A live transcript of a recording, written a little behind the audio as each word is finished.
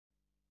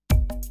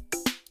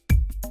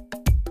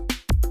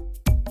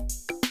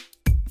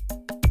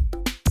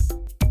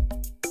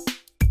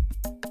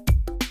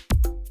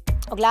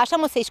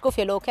Oglašamo se iz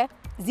Škofje Loke,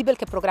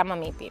 zibelke programa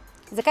MEPI.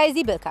 Zakaj je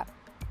zibelka?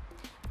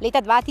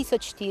 Leta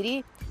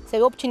 2004 se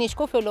je v občini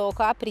Škofja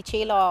Loka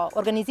pričelo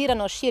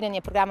organizirano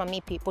širjenje programa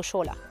MEPI po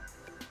šolah.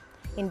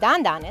 In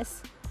danes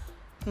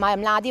imajo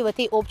mladi v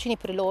tej občini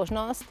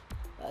priložnost,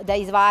 da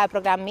izvajajo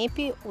program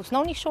MEPI v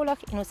osnovnih šolah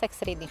in vseh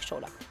srednjih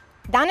šolah.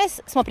 Danes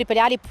smo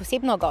pripeljali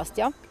posebno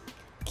gostjo,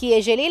 ki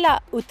je želela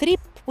utrip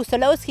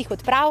pustolovskih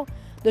odprav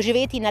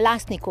doživeti na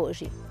lastni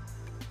koži.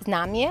 Z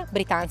nami je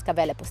britanska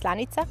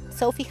veleposlanica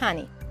Sophie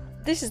Honey.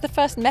 This is the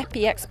first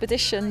MEPI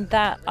expedition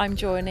that I'm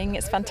joining.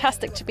 It's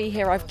fantastic to be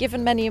here. I've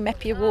given many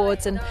MEPI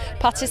awards and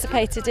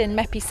participated in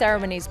MEPI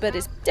ceremonies, but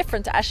it's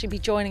different to actually be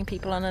joining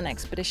people on an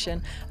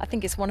expedition. I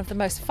think it's one of the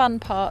most fun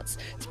parts.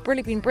 It's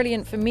really been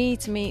brilliant for me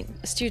to meet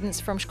students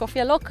from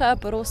Škofja Loka,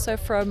 but also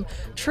from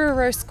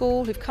Truro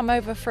School who've come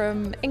over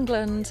from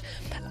England,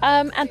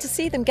 and to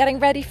see them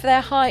getting ready for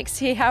their hikes,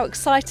 see how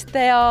excited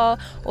they are,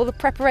 all the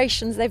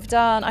preparations they've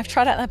done. I've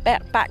tried out their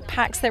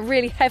backpacks. They're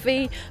really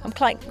heavy. I'm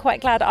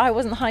quite glad I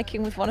wasn't hiking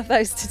with one of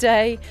those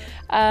today.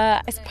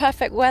 It's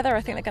perfect weather.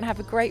 I think they're going to have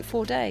a great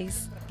 4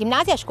 days.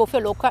 Gimnazija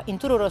Škofja Loka in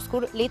Truro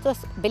School letos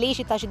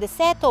beležita že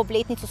 10.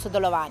 obletnico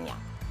sodelovanja.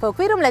 V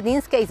okviru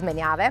mladinske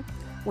izmenjave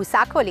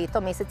vsako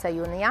leto meseca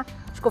junija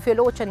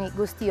Škofjeločani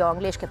gostijo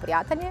angleške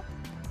prijatelje,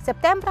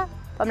 septembra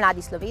pa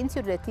mladi Slovenci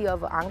odletijo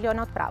v Anglijo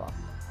na odpravo.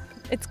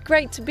 It's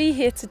great to be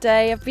here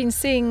today. I've been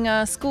seeing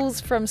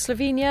schools from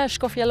Slovenia,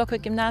 Škofja Loka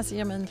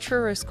Gymnasium and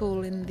Truro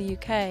School in the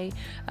UK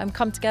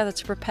come together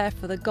to prepare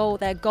for their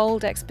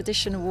Gold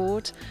Expedition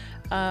Award.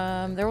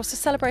 They're also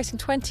celebrating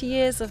 20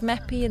 years of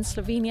MEPI in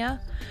Slovenia,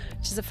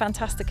 which is a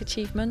fantastic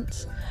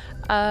achievement.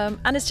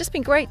 And it's just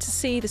been great to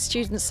see the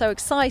students so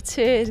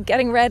excited,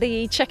 getting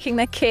ready, checking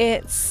their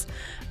kits.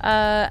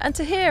 And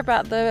to hear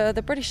about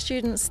the British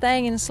students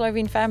staying in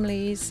Slovene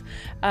families.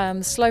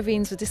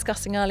 Slovenes were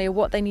discussing earlier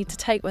what they need to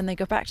take when they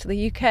go back to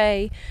the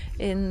UK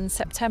in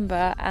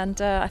September, and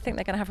I think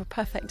they're going to have a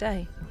perfect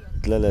day.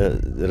 Tle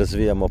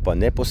razvijamo pa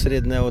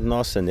neposredne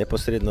odnose,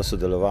 neposredno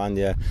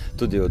sodelovanje,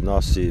 tudi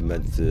odnosi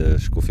med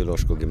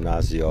Škofjeloško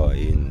gimnazijo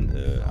in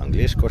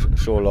angleško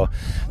šolo,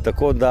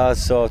 tako da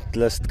so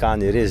tle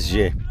stkani res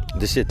že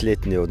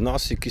 10-letni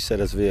odnosi, ki se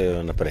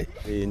razvijajo naprej.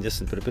 In jaz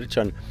sem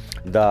prepričan,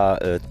 da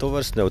to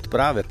vrstne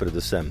odprave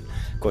predvsem,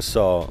 ko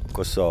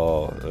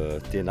so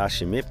ti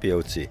naši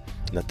MEPI-jevci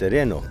na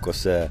terenu, ko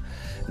se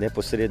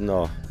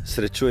neposredno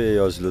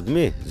srečujejo z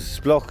ljudmi,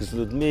 sploh z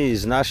ljudmi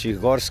iz naših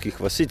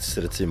gorskih vasic,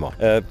 recimo,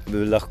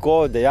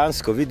 lahko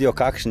dejansko vidijo,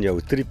 kakšen je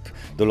utrip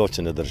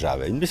določene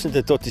države. In mislim, da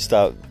je to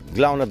tista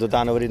glavna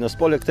dodana vrednost,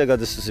 poleg tega,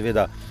 da se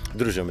seveda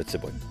družijo med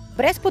seboj.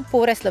 Brez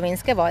podpore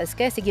slovenske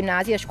vojske se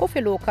Gimnazija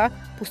Škofja Loka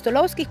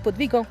pustolovskih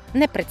podvigov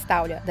ne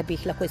predstavlja, da bi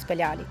jih lahko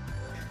izpeljali.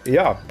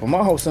 Ja,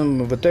 pomagal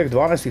sem v teh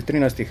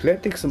 12-13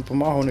 letih, sem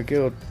pomagal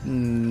nekje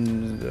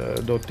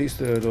do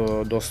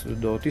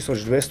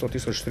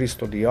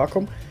 1200-1300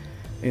 dijakom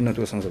in na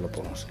to sem zelo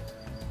ponosen.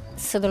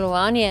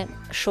 Sodelovanje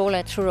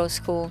šole Truro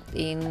School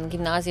in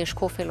Gimnazije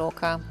Škofja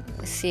Loka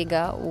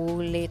sega v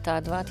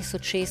leta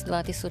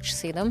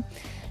 2006-2007,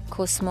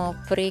 ko smo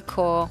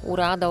preko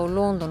urada v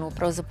Londonu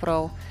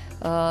pravzaprav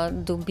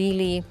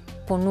dobili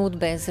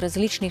ponudbe z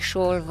različnih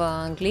šol v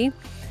Angliji.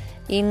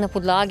 In na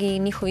podlagi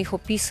njihovih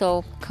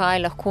opisov, kaj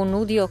lahko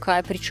nudijo,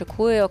 kaj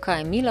pričakujejo,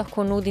 kaj mi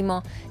lahko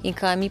nudimo in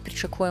kaj mi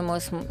pričakujemo,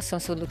 sem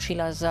se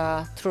odločila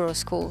za Truro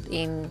School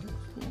in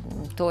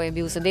to je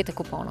bil zadetek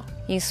v polno.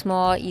 In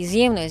smo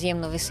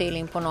izjemno veseli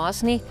in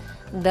ponosni,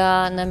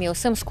 da nam je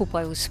vsem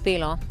skupaj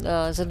uspelo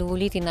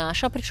zadovoljiti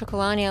naša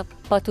pričakovanja,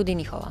 pa tudi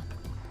njihova.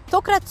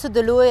 Tokrat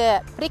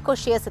sodeluje preko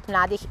 60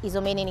 mladih iz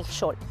omenjenih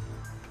šol.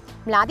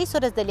 Mladi so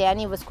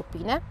razdeljeni v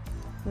skupine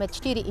med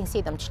 4 in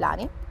 7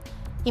 člani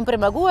in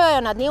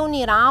premagujejo na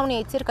dnevni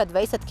ravni cirka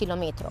 20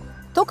 km.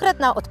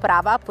 Tokratna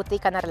odprava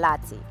poteka na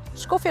relaciji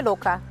Škofja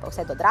Loka pa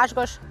vse do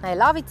Dražgoš, na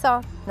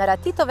Jelovico, na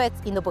Ratitovec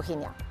in do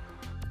Bohinja.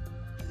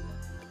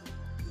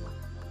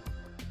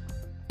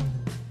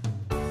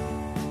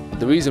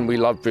 The reason we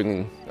love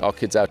bringing our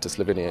kids out to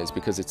Slovenia is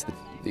because it's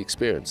the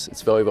experience.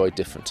 It's very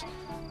different.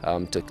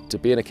 To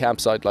be in a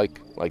campsite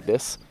like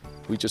this,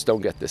 we just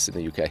don't get this in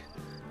the UK.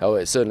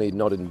 However, certainly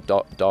not in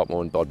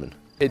Dartmoor and Bodmin.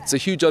 It's a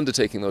huge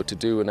undertaking, though, to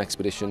do an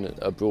expedition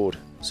abroad.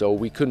 So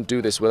we couldn't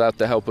do this without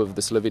the help of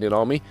the Slovenian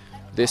army.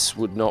 This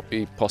would not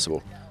be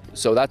possible.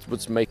 So that's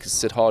what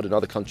makes it hard in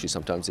other countries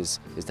sometimes, is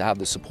to have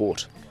the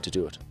support to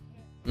do it.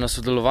 Na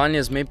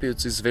sodelovanje z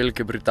MEPI-jevci iz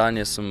Velike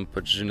Britanije sem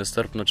pač že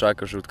nestrpno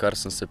čakal, že odkar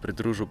sem se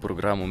pridružil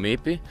programu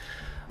MEPI.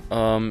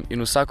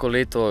 In vsako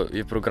leto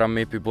je program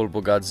MEPI bolj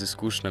bogat z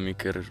izkušnjami,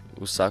 ker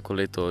vsako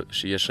leto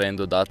je še en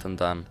dodaten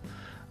dan.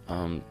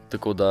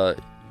 Tako da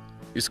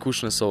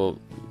izkušnje so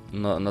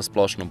na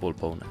splošno bolj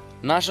polne.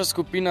 Naša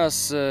skupina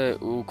se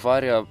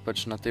ukvarja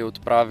pač na tej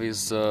odpravi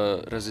z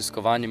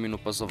raziskovanjem in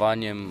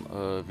opazovanjem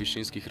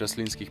višinskih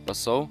rastlinskih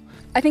pasov.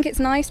 I think it's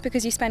nice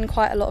because you spend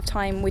quite a lot of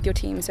time with your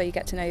team, so you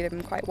get to know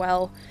them quite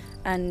well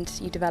and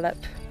you develop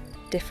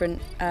different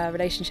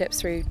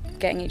relationships through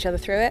getting each other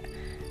through it.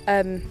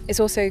 It's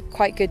also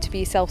quite good to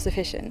be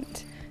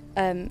self-sufficient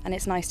and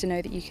it's nice to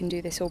know that you can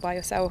do this all by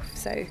yourself,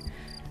 so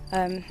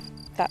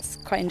that's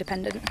quite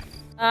independent.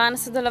 Na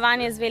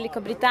sodelovanje z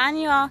Veliko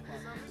Britanijo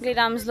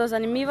gledam zelo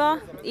zanimivo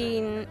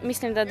in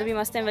mislim, da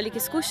dobimo s tem veliko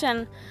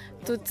izkušenj,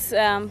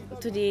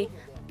 tudi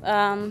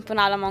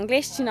ponavljamo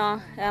angleščino,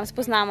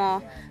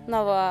 spoznamo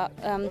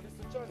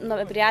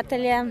nove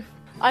prijatelje.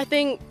 I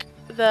think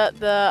that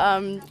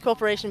the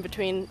cooperation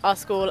between our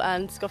school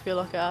and Škofja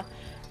Loka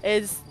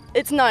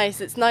it's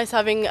nice. It's nice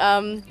having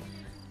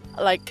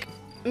like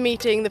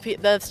meeting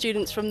the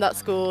students from that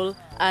school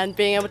and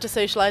being able to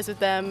socialise with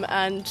them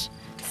and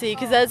see,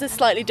 because theirs is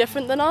slightly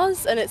different than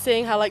ours, and it's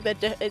seeing how like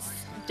it's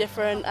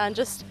different, and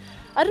just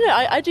I don't know.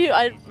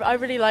 I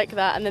really like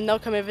that, and then they'll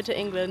come over to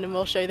England and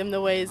we'll show them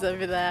the ways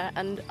over there,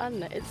 and I don't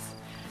know.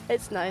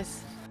 It's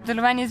nice.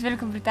 Delovanje z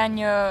Veliko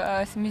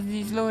Britanijo se mi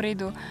zdi zelo v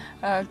redu,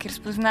 ker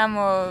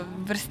spoznamo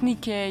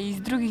vrstnike iz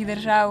drugih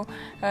držav,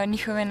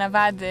 njihove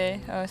navade,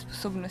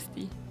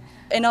 sposobnosti.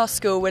 In our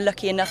school, we're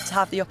lucky enough to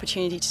have the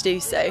opportunity to do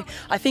so.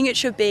 I think it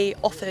should be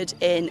offered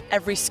in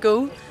every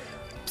school,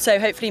 so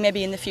hopefully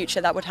maybe in the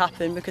future that would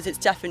happen, because it's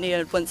definitely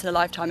a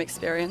once-in-a-lifetime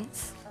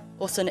experience.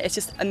 Also, it's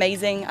just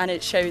amazing, and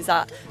it shows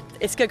that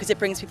it's good because it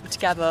brings people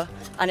together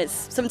and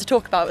it's something to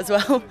talk about as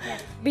well.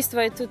 V bistvu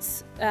je tudi,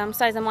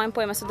 vsaj za mojem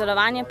pojmu,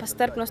 sodelovanje pa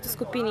strpnost v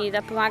skupini,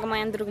 da pomagamo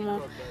en drugemu,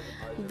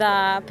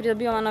 da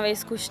pridobivamo nove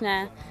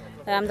izkušnje,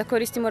 da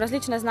koristimo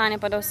različne znanja,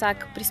 pa da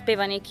vsak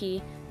prispeva nekaj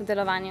k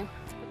delovanju.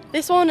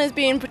 This one has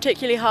been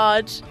particularly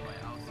hard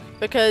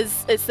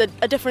because it's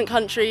a different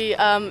country,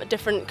 a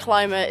different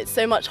climate. It's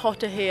so much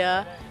hotter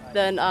here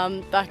than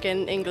back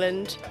in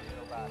England,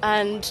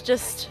 and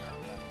just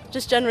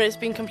generally it's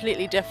been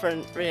completely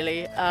different,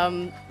 really.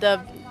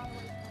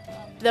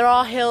 There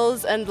are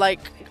hills and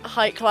like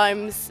hike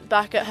climbs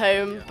back at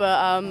home,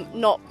 but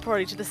not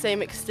probably to the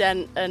same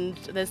extent, and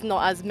there's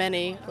not as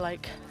many.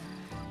 Like,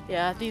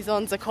 yeah, these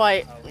ones are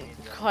quite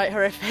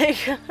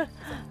horrific.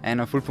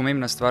 Ena ful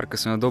pomembna stvar, ki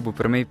sem jo dobil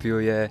pri MEPI-ju,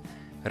 je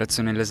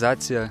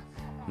racionalizacija.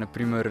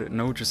 Naprimer,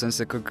 naučil sem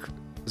se, kako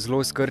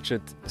zelo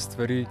skrčiti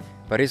stvari,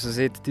 pa res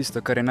vzeti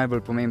tisto, kar je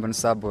najbolj pomembno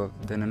s sabo,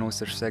 da ne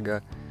nosiš vsega,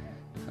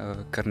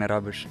 kar ne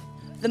rabiš.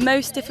 The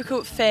most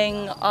difficult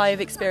thing I've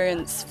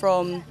experienced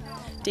from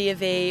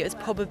D.A.V. is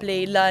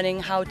probably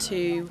learning how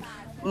to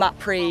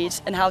map read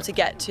and how to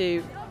get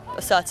to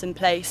a certain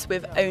place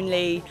with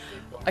only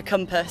a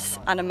compass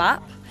and a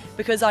map.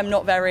 Because I'm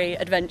not very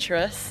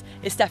adventurous,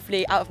 it's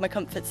definitely out of my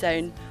comfort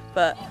zone,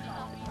 but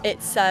it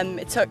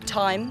took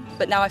time,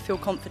 but now I feel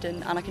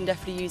confident and I can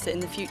definitely use it in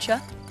the future.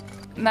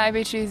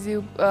 Največji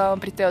izziv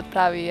pri tej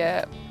odpravi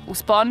je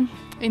vzpon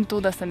in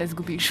to, da se ne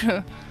zgubiš.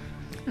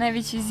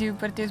 Največji izziv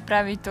pri tej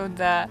odpravi je to,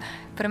 da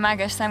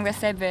premagaš samega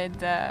sebe,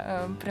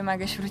 da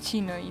premagaš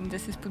vročino in da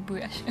se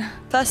spodbujaš.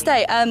 First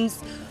day,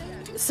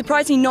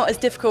 surprisingly not as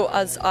difficult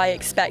as I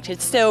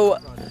expected. Still,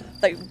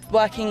 like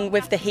working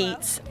with the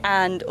heat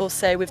and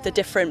also with the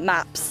different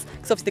maps,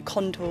 because obviously the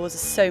contours are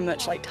so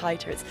much like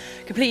tighter. It's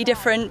completely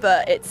different,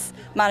 but it's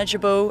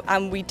manageable,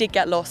 and we did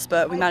get lost,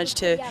 but we managed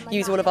to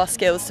use all of our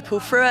skills to pull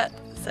through it,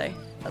 so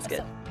that's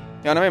good.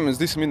 Ja, ne vem,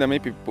 zdi se mi, da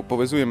MEPI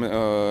povezujem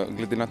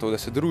glede na to, da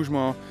se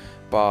družimo,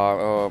 pa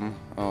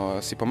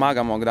si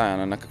pomagamo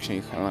kdaj na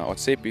kakšnih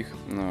odcepih,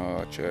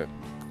 če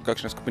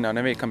kakšna skupina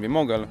ne ve, kam bi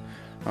mogli,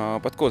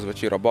 pa tako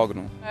zvečer ob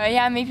ognju.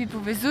 Ja, MEPI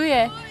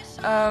povezuje,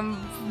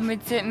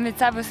 med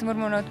sabo se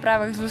moramo na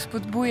odpravah zelo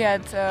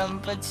spodbujati,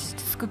 pač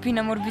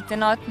skupina mora biti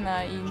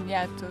enotna in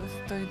ja, to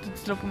je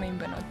tudi zelo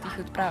pomembno od teh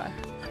odpravah.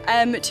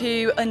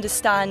 To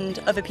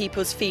understand other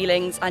people's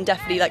feelings and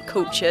definitely like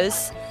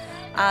cultures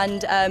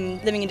and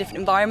living in different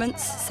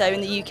environments. So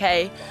in the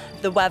UK,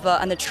 the weather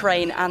and the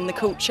terrain and the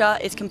culture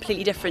is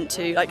completely different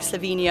to like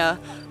Slovenia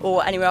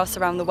or anywhere else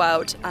around the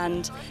world,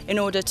 and in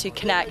order to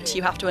connect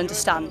you have to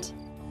understand.